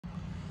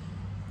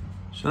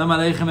Shalom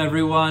Aleichem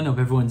everyone, hope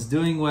everyone's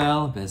doing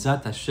well.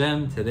 Be'ezrat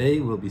Hashem,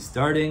 today we'll be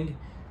starting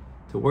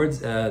towards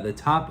the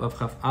top of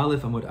Chaf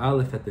Aleph Amud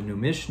Aleph at the new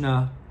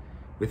Mishnah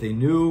with a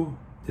new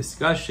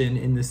discussion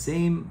in the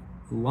same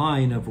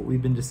line of what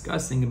we've been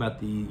discussing about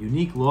the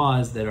unique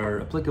laws that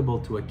are applicable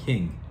to a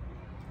king.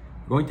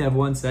 We're going to have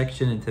one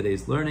section in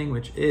today's learning,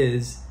 which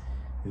is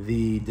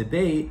the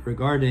debate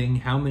regarding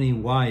how many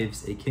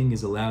wives a king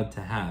is allowed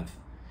to have.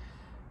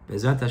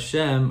 Be'ezrat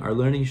Hashem, our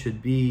learning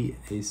should be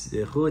a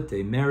zechut,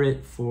 a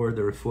merit for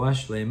the refuah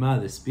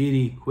shleima, the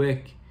speedy,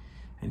 quick,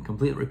 and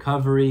complete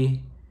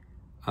recovery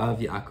of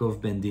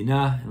Yaakov ben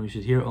Dinah, and we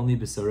should hear only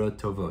besarot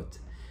tovot.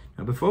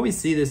 Now, before we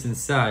see this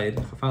inside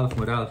Chaf Aleph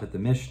Amud Aleph at the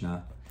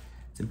Mishnah,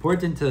 it's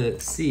important to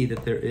see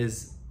that there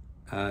is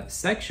a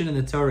section in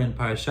the Torah in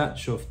Parashat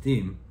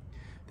Shoftim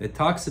that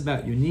talks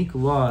about unique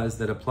laws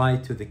that apply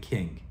to the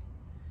king.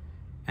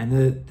 And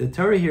the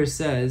Torah here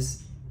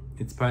says,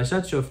 it's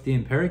Parashat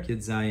Shoftim, Perek Yud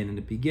Zayin, and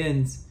it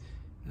begins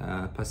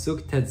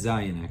Pasuk Tet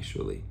Zayin,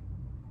 actually.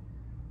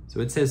 So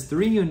it says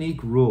three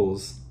unique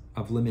rules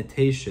of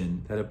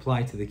limitation that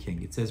apply to the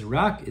king. It says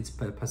Rak, it's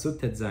Pasuk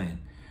Tet Zayin,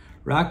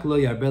 Rak lo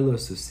yarbelo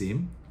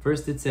susim.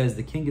 First it says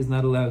the king is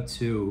not allowed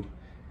to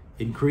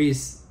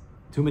increase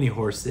too many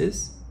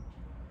horses.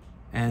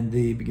 And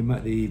the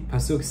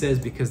Pasuk says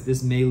because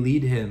this may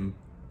lead him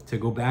to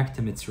go back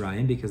to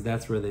Mitzrayim, because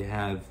that's where they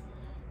have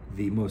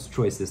the most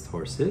choicest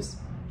horses.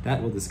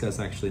 That we'll discuss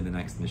actually in the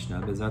next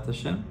Mishnah, Be'ezrat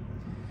Hashem.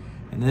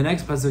 And the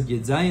next Pasuk,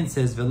 Yud Zayin,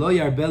 says, Velo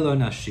yarbelo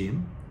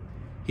nashim.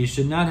 He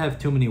should not have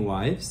too many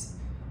wives.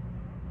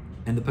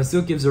 And the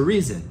Pasuk gives a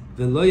reason.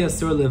 Velo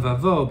yasur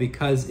levavo,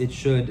 because it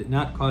should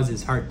not cause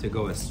his heart to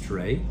go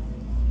astray,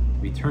 to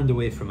be turned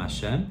away from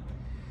Hashem.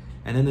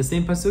 And then the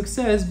same Pasuk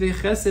says,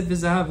 V'chesed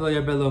v'zahav lo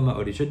yarbelo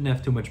ma'od. He shouldn't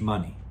have too much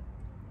money.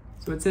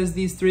 So it says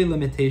these three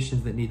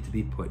limitations that need to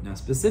be put. Now,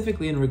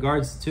 specifically in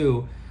regards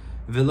to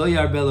Velo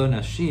yarbelo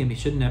nashim, he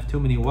shouldn't have too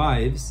many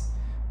wives.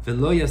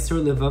 Velo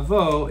yasur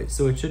levavo,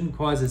 so it shouldn't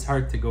cause his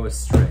heart to go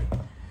astray.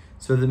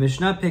 So the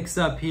Mishnah picks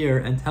up here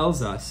and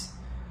tells us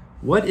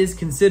what is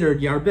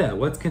considered yarbeh,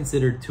 what's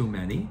considered too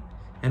many,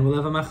 and we'll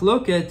have a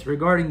machloket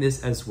regarding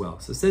this as well.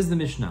 So says the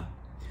Mishnah,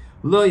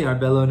 Lo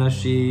yarbelo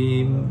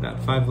nashim,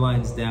 about 5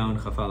 lines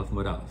down, Chaf Aleph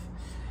Amud Aleph.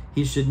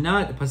 He should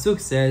not, the Pasuk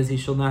says, he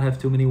shall not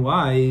have too many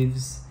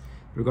wives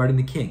regarding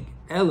the king.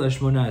 Ela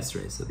shmona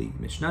esrei. So the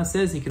Mishnah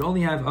says he can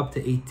only have up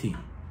to 18.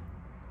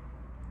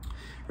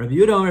 Rabbi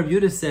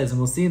Yehuda says, and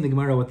we'll see in the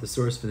Gemara what the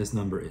source for this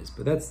number is,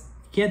 but that's,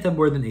 you can't have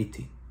more than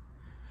 18.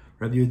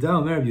 Rabbi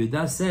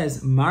Yehuda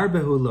says, Mar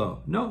behu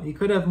lo. No, he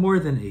could have more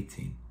than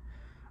 18.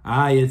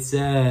 It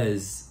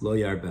says, Lo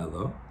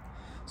yarbelo.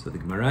 So the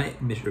Gemara,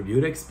 Rabbi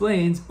Yehuda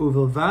explains,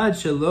 Uvilvad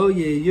shelo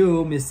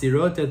yeyu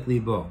misirot et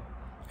libo.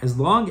 As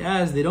long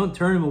as they don't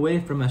turn him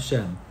away from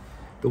Hashem,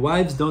 the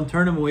wives don't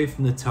turn him away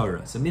from the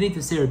Torah. So meaning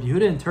to say, Rabbi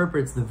Yehuda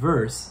interprets the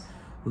verse,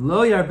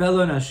 Lo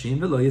yarbelo nashim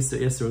v'lo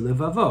yasur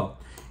levavo.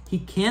 He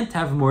can't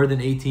have more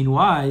than 18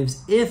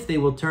 wives if they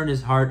will turn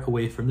his heart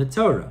away from the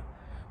Torah,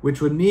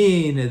 which would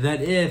mean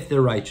that if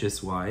they're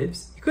righteous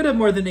wives, he could have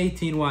more than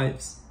 18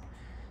 wives.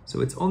 So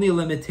it's only a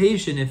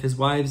limitation if his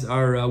wives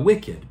are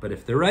wicked, but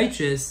if they're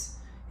righteous,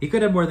 he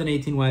could have more than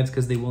 18 wives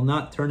because they will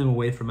not turn him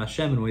away from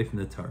Hashem and away from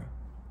the Torah.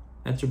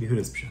 That's Rabbi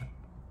Yehuda's pshat.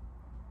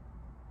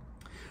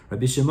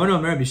 Rabbi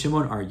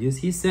Shimon argues,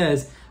 he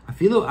says,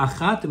 Afilu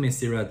achat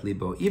mesirat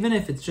libo, even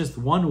if it's just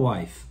one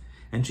wife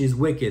and she's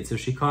wicked, so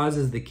she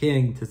causes the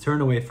king to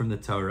turn away from the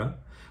Torah,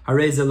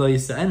 harei lo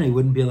yisa'enu, he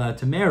wouldn't be allowed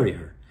to marry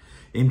her.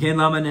 So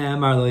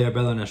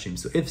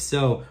if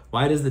so,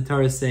 why does the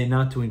Torah say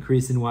not to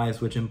increase in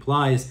wives, which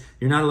implies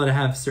you're not allowed to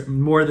have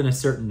more than a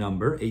certain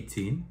number,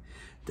 18?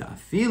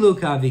 Da'afilu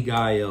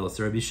kavigayil.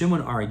 So Rabbi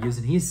Shimon argues,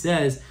 and he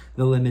says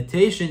the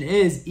limitation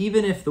is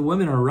even if the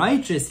women are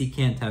righteous, he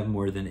can't have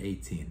more than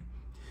 18.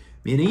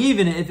 Meaning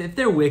even if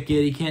they're wicked,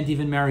 he can't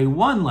even marry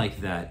one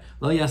like that.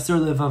 Lo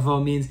yasur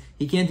levavo means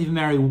he can't even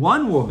marry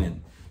one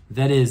woman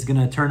that is going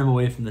to turn him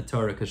away from the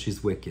Torah because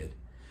she's wicked.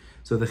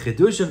 So the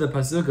chidush of the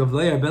pasuk of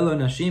Lo yarbelo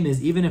nashim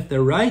is even if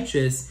they're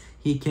righteous,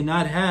 he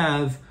cannot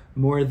have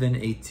more than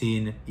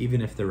 18,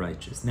 even if they're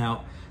righteous.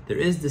 Now, there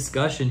is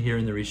discussion here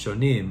in the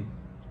Rishonim.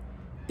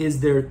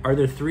 Are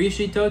there 3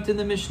 shitot in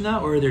the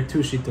Mishnah, or are there 2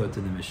 shitot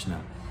in the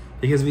Mishnah?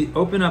 Because we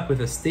open up with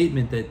a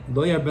statement that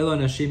Lo yarbelo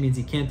nashim means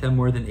he can't have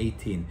more than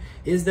 18.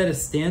 Is that a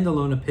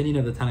standalone opinion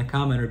of the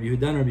Tanakama and Rabbi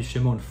Yehuda and Rabbi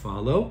Shimon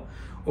follow?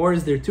 Or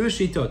is there 2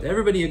 shitot?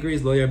 Everybody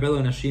agrees Lo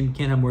yarbelo nashim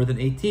can't have more than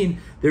 18.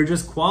 They're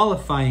just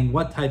qualifying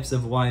what types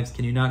of wives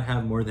can you not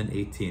have more than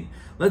 18.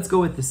 Let's go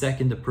with the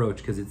second approach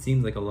because it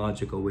seems like a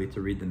logical way to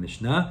read the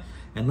Mishnah.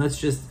 And let's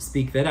just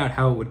speak that out,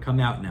 how it would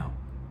come out now.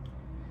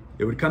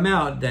 It would come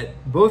out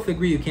that both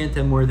agree you can't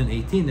have more than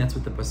 18. That's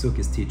what the Pasuk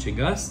is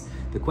teaching us.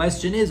 The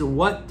question is,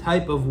 what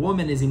type of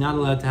woman is he not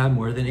allowed to have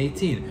more than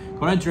 18?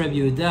 According to Rabbi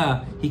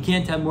Yehuda, he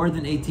can't have more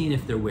than 18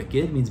 if they're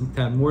wicked. It means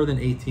to have more than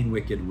 18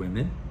 wicked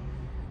women.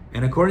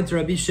 And according to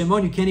Rabbi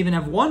Shimon, you can't even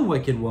have one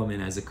wicked woman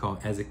as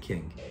a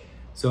king.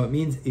 So it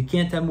means you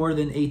can't have more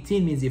than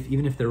 18, means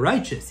even if they're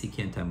righteous, he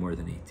can't have more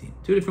than 18.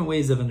 Two different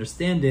ways of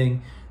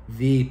understanding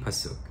the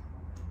pasuk.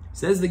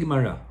 Says the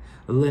Gemara,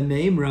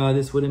 Lemeimra,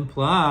 this would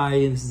imply,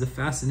 and this is a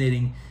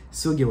fascinating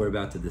sugya we're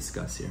about to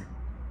discuss here.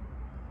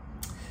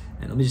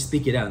 And let me just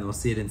speak it out and we'll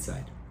see it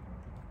inside.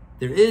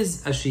 There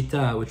is a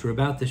shita, which we're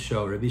about to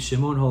show, Rabbi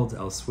Shimon holds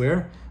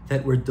elsewhere,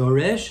 that we're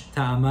doresh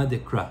ta'ama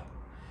dekra,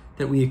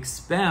 that we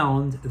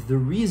expound the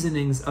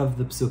reasonings of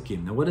the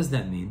psukim. Now what does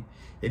that mean?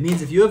 It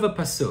means if you have a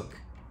pasuk,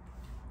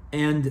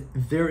 and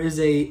there is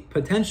a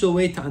potential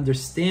way to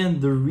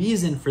understand the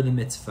reason for the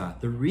mitzvah,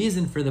 the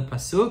reason for the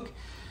pasuk,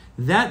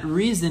 that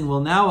reason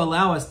will now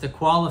allow us to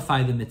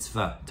qualify the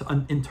mitzvah,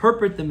 to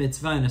interpret the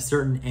mitzvah in a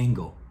certain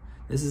angle.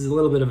 This is a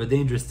little bit of a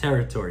dangerous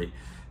territory,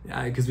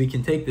 because we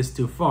can take this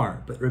too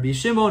far. But Rabbi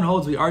Shimon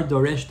holds we are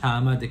doresh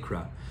ta'ama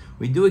dekra.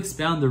 We do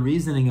expound the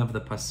reasoning of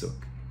the pasuk.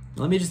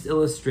 Now, let me just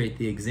illustrate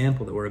the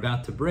example that we're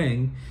about to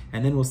bring,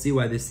 and then we'll see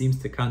why this seems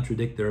to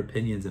contradict their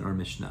opinions in our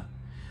Mishnah.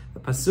 The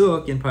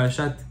pasuk in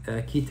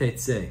Parashat Ki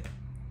Teitzei.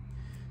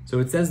 So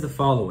it says the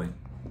following.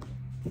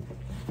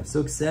 The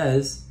pasuk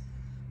says,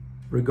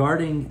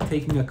 regarding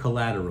taking a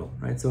collateral,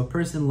 right? So a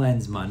person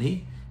lends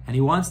money, and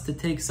he wants to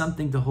take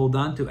something to hold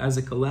on to as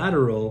a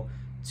collateral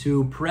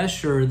to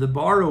pressure the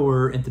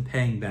borrower into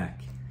paying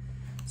back.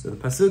 So the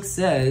pasuk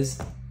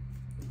says,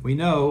 we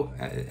know,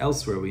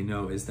 elsewhere we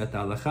know, is that the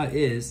halacha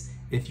is,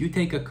 if you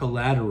take a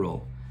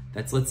collateral,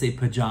 that's, let's say,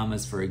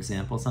 pajamas, for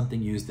example,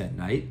 something used at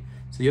night,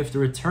 so you have to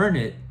return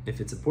it. If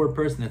it's a poor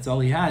person, that's all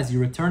he has, you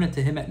return it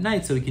to him at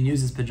night so he can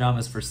use his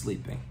pajamas for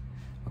sleeping.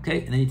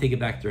 Okay? And then you take it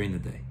back during the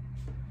day.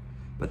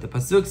 But the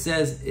pasuk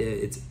says,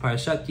 it's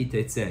Parashat Ki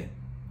Teitzei,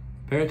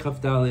 Perek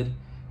Chaf Daled,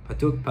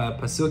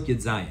 pasuk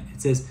Yud Zayin.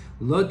 It says,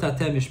 Lo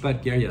tateh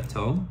mishpat ger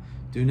yatom,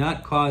 do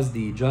not cause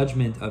the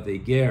judgment of a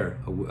ger,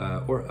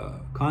 or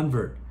a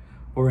convert,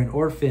 or an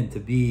orphan to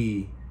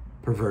be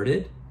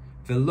perverted.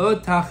 Velo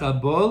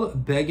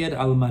tachabol beged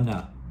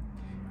almana,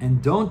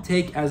 and don't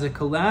take as a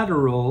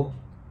collateral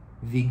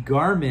the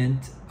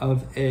garment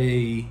of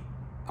a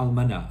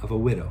almana, of a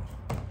widow.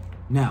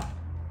 Now,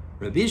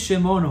 Rabbi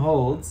Shimon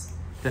holds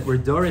that we're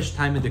dorish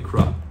time of the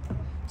crop.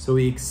 So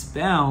we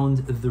expound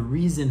the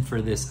reason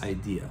for this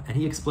idea, and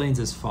he explains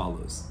as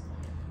follows.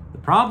 The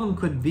problem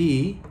could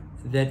be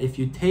that if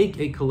you take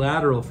a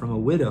collateral from a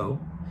widow,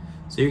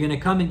 so you're going to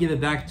come and give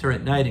it back to her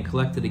at night and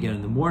collect it again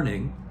in the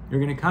morning, you're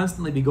going to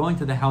constantly be going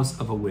to the house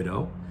of a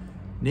widow,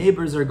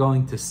 neighbors are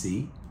going to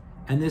see,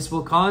 and this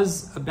will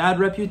cause a bad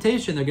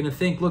reputation. They're going to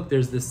think, look,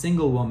 there's this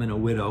single woman, a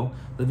widow,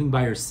 living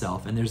by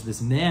herself, and there's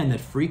this man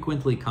that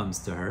frequently comes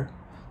to her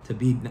to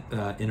be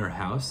in her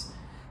house.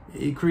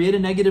 It create a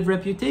negative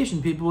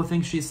reputation. People will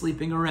think she's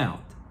sleeping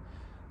around.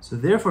 So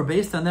therefore,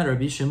 based on that,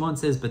 Rabbi Shimon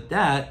says, but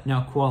that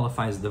now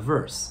qualifies the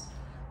verse.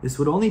 This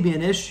would only be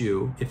an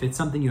issue if it's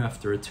something you have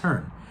to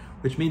return,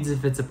 which means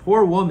if it's a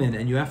poor woman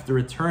and you have to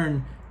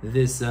return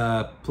this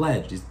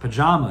pledge, these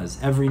pajamas,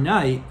 every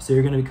night, so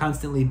you're going to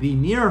constantly be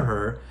near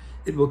her,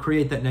 it will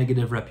create that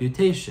negative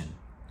reputation.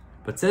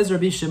 But says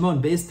Rabbi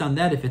Shimon, based on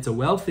that, if it's a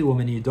wealthy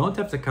woman, you don't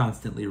have to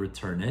constantly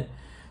return it.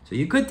 So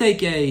you could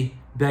take a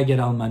beged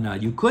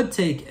almana, you could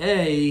take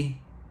a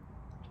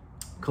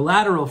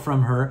collateral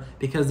from her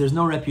because there's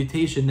no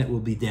reputation that will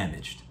be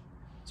damaged.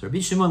 So Rabbi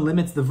Shimon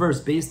limits the verse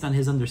based on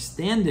his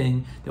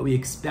understanding that we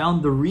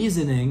expound the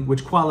reasoning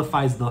which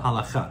qualifies the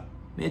halacha.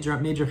 Major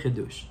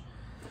chidush.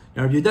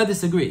 Now Rabbi Yehuda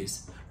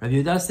disagrees. Rabbi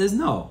Yehuda says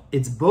no,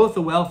 it's both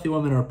a wealthy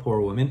woman or a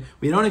poor woman.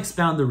 We don't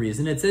expound the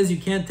reason. It says you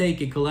can't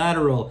take a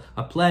collateral,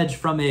 a pledge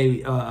from a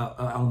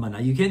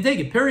almana. You can't take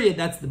it, period.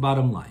 That's the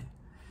bottom line.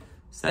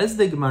 Says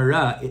the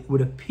Gemara, it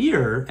would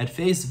appear at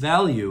face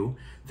value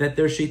that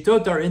their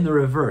shitot are in the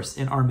reverse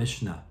in our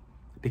Mishnah.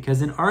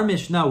 Because in our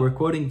Mishnah, we're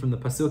quoting from the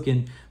pasuk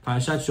in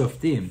Parashat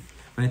Shoftim,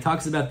 when it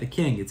talks about the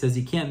king, it says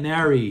he can't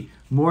marry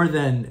more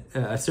than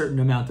a certain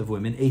amount of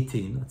women,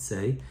 18, let's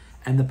say,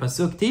 and the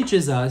pasuk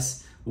teaches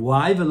us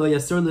why velo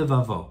yasur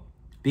levavo,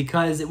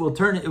 because it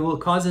will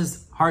cause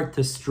his heart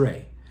to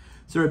stray.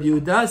 So Rabbi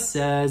Yehuda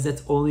says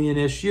that's only an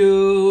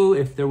issue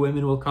if their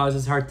women will cause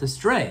his heart to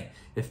stray,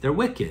 if they're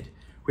wicked,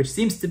 which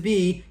seems to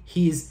be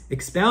he's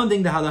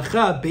expounding the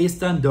halacha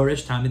based on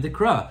dorish tamid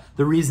dekra,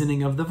 the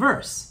reasoning of the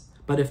verse.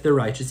 But if they're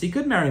righteous, he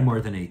could marry more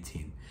than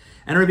 18.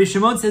 And Rabbi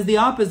Shimon says the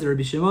opposite.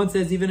 Rabbi Shimon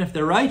says even if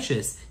they're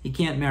righteous, he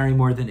can't marry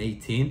more than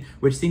 18,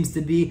 which seems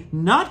to be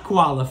not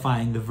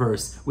qualifying the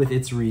verse with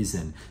its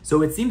reason.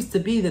 So it seems to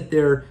be that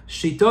their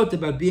shitot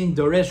about being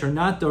doresh or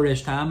not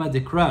doresh, ta'ama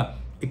dekra,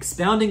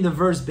 expounding the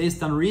verse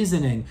based on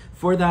reasoning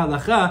for the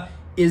halacha,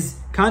 is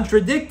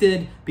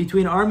contradicted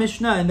between our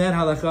Mishnah and that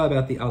halacha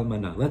about the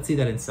almana. Let's see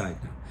that inside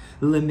now.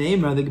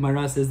 L'meimra, the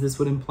Gemara says this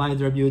would imply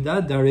that Rabbi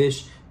Yehuda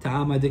darish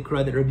ta'ama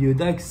dekra, that Rabbi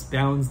Yehuda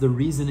expounds the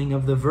reasoning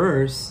of the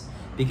verse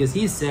because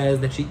he says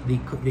that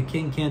the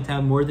king can't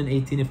have more than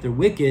 18 if they're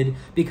wicked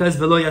because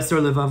velo yasur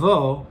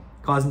levavo,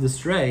 causing to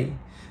stray.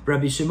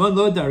 Rabbi Shimon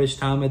lo darish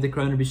ta'ama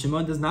dekra, and Rabbi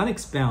Shimon does not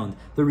expound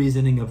the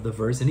reasoning of the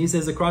verse, and he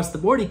says across the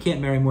board he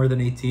can't marry more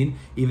than 18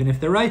 even if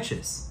they're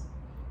righteous.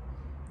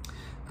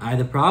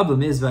 The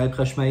problem is, but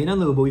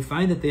we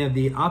find that they have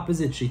the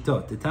opposite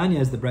shitot. Titania,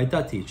 as the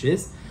Braita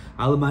teaches,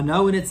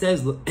 Almana, when it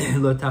says lo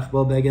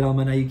tachbol beged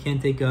almana, you can't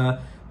take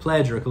a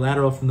pledge or a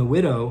collateral from the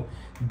widow.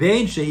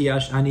 Bein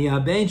shehiyash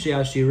aniya, bein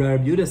sheyashira.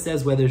 Rabbi Yehuda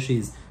says whether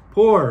she's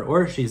poor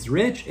or she's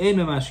rich, ein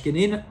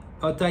memashkenin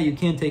ota, you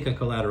can't take a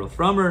collateral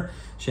from her.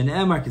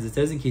 Shene'emar, because it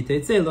says in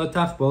Kiteitzei, lo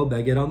tachbol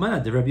beged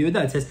almana. The Rabbi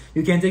Yehuda, it says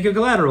you can't take a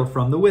collateral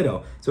from the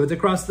widow. So it's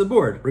across the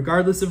board,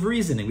 regardless of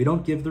reasoning. We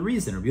don't give the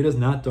reason. Rabbi Yehuda is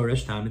not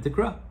doresh tam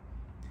etikra.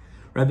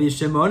 Rabbi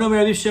Shimon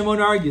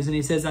argues, and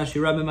he says,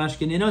 Ashira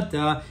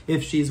b'mashkeninota,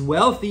 if she's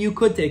wealthy, you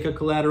could take a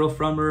collateral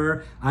from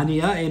her.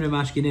 Aniya ein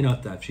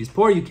b'mashkeninota. If she's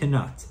poor, you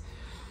cannot.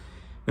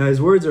 Now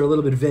his words are a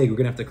little bit vague, we're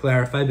going to have to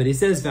clarify, but he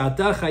says,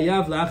 V'ata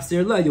chayav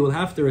la'achzir la, you will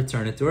have to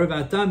return it to her.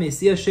 V'ata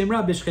mesia shem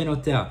ra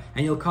b'shchenotea,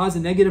 and you'll cause a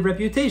negative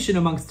reputation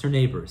amongst her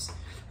neighbors.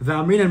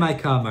 V'amrin and my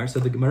kamar, so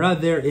the Gemara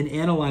there, in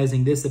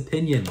analyzing this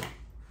opinion,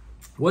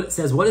 what it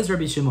says, what is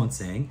Rabbi Shimon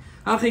saying?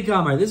 Achi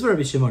kamar, this is what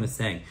Rabbi Shimon is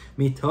saying.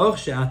 Mitoch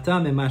she'ata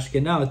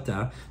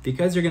memashkenata,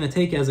 because you're going to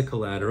take as a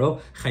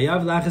collateral,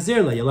 chayav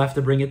la'achzir la, you'll have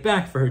to bring it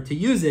back for her to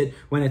use it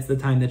when it's the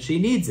time that she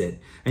needs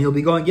it. And you'll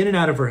be going in and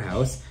out of her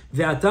house. And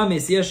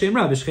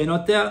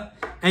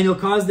you'll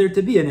cause there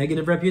to be a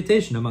negative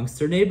reputation amongst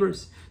her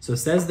neighbors. So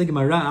says the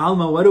Gemara,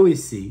 Alma, what do we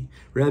see?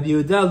 Rabbi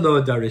Yehuda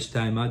lo darish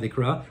taima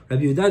dikra.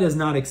 Rabbi Yehuda does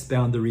not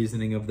expound the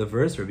reasoning of the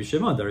verse. Rabbi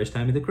Shimon darish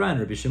taima dikra, and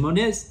Rabbi Shimon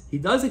he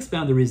does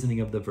expound the reasoning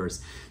of the verse.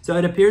 So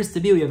it appears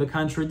to be we have a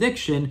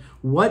contradiction.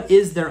 What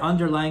is their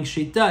underlying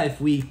shita? If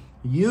we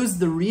use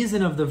the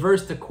reason of the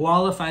verse to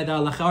qualify the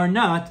halacha or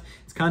not,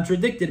 it's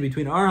contradicted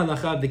between our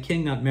halacha of the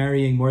king not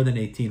marrying more than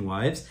 18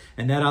 wives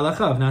and that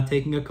halacha of not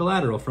taking a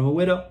collateral from a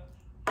widow.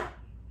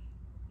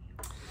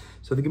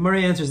 So the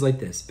Gemara answers like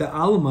this.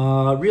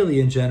 Be'alma, really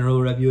in general,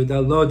 Rabbi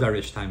Yehuda lo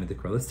darish taima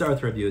dikra. Let's start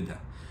with Rabbi Yehuda.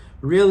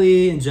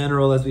 Really, in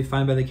general, as we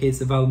find by the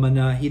case of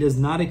Almana, he does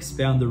not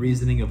expound the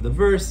reasoning of the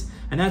verse,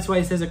 and that's why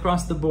he says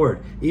across the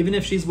board, even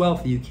if she's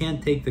wealthy, you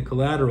can't take the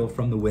collateral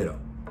from the widow.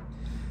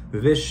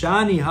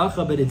 Vishani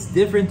hacha, but it's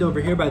different over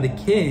here by the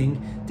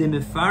king.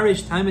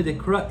 Demifarish taima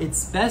dikra, it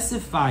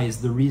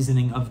specifies the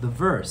reasoning of the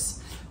verse.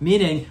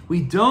 Meaning,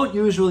 we don't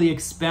usually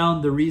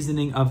expound the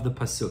reasoning of the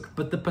pasuk,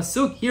 but the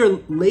pasuk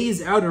here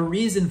lays out a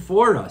reason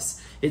for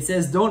us. It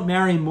says, don't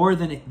marry more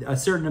than a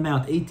certain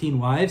amount, 18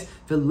 wives.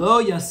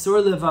 V'lo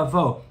yasur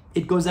levavo.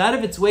 It goes out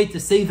of its way to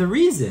say the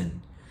reason.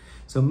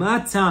 So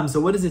matam, so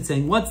what is it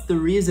saying? What's the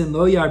reason,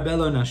 lo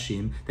yarbelo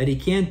nashim, that he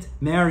can't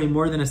marry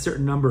more than a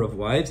certain number of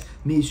wives?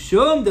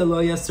 Mishum de lo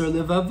yasur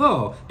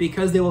levavo,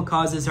 because they will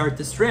cause his heart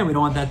to stray, and we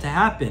don't want that to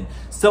happen.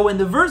 So when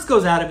the verse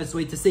goes out of its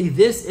way to say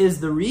this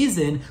is the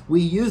reason, we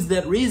use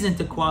that reason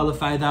to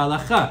qualify the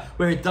halacha.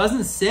 Where it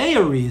doesn't say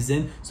a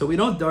reason, so we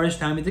don't darish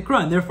taima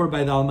dikra, and therefore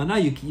by the almana,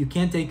 you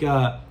can't take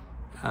a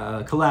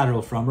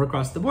collateral from her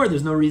across the board.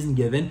 There's no reason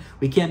given.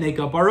 We can't make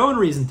up our own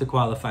reason to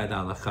qualify the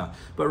halacha.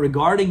 But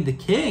regarding the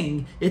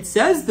king, it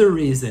says the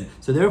reason.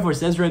 So therefore,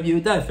 says Rabbi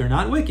Yehuda, if they're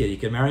not wicked, he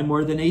can marry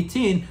more than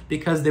 18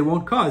 because they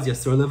won't cause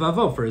yasur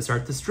levavo, for his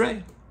heart to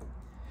stray.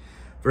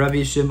 For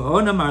Rabbi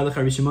Shimon,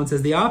 Rabbi Shimon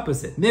says the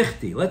opposite.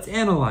 Michti, let's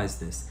analyze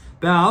this.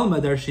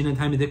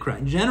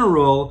 In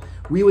general,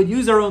 we would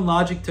use our own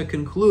logic to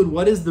conclude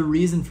what is the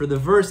reason for the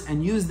verse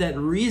and use that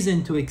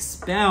reason to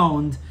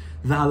expound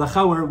the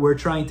halacha we're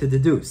trying to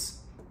deduce,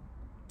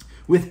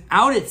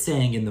 without it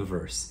saying in the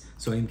verse.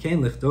 So im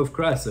kain lichtov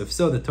kra. So if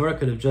so, the Torah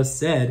could have just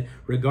said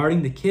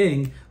regarding the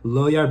king,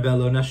 lo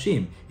yarbelo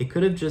nashim. It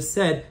could have just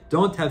said,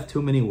 don't have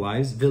too many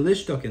wives,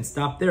 vilishtok, and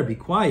stop there, be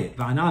quiet.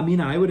 V'ana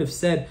amina, I would have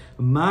said,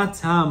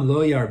 matam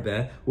lo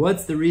yarbe.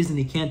 What's the reason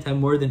he can't have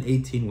more than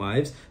 18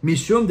 wives?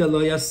 Mishum de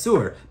lo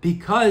yasur,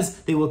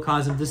 because they will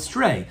cause him to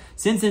stray.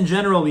 Since in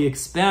general we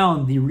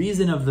expound the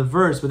reason of the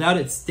verse without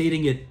it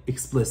stating it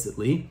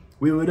explicitly,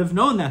 we would have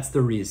known that's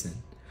the reason.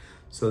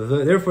 So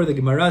therefore the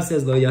Gemara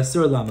says, Lo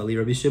yasur lamali.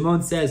 Rabbi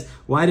Shimon says,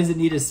 why does it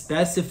need to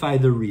specify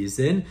the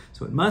reason?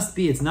 So it must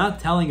be, it's not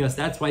telling us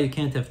that's why you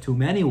can't have too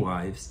many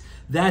wives.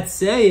 That's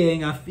saying,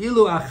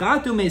 afilu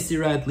achatu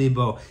mesirat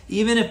libo.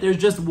 Even if there's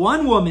just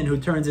one woman who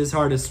turns his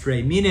heart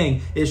astray,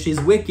 meaning if she's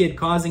wicked,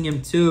 causing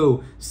him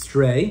to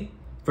stray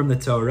from the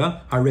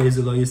Torah,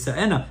 harezu lo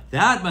yisa'ena.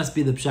 That must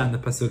be the pshat in the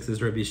pasuk,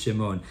 says Rabbi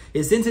Shimon.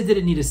 Since it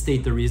didn't need to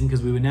state the reason,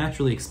 because we would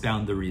naturally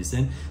expound the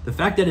reason, the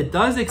fact that it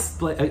does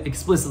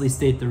explicitly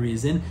state the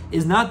reason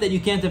is not that you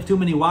can't have too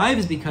many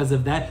wives because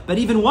of that, but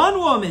even one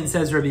woman,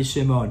 says Rabbi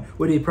Shimon,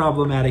 would be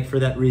problematic for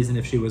that reason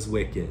if she was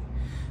wicked.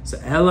 So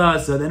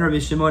then Rabbi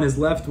Shimon is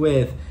left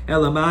with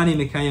Elamani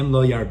Mikayim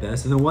lo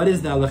yarbes. And then what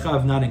is the halacha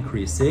of not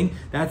increasing?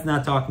 That's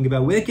not talking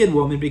about wicked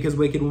woman, because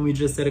wicked woman, we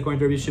just said according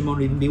to Rabbi Shimon,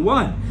 would even be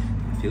one.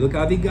 If you look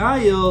at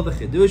Abigail, the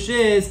chidush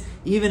is,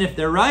 even if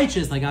they're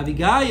righteous, like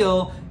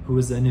Abigail, who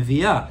was a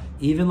neviah,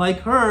 even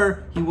like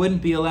her, he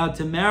wouldn't be allowed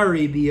to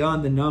marry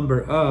beyond the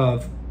number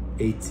of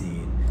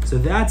 18. So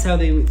that's how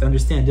they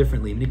understand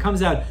differently. When it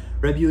comes out,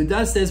 Rabbi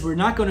Yehuda says we're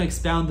not going to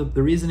expound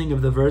the reasoning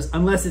of the verse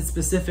unless it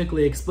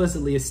specifically,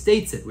 explicitly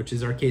states it, which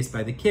is our case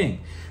by the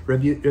king.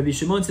 Rabbi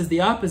Shimon says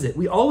the opposite.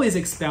 We always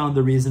expound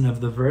the reason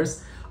of the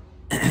verse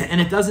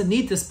And it doesn't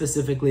need to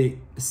specifically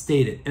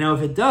state it. And now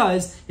if it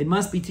does, it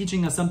must be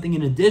teaching us something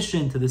in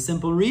addition to the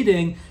simple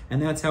reading,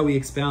 and that's how we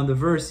expound the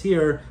verse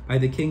here, by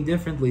the king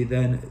differently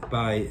than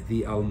by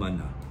the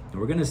almana.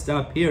 And we're going to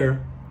stop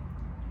here.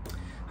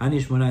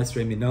 Hanish Mona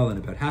Esrei Minal,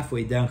 and about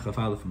halfway down Chaf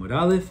Aleph Amud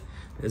Aleph.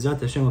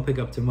 Be'ezrat Hashem will pick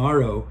up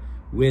tomorrow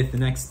with the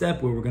next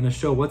step, where we're going to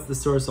show what's the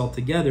source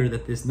altogether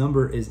that this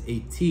number is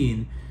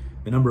 18.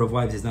 The number of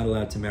wives is not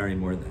allowed to marry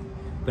more than.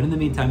 But in the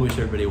meantime, we wish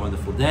everybody a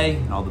wonderful day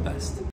and all the best.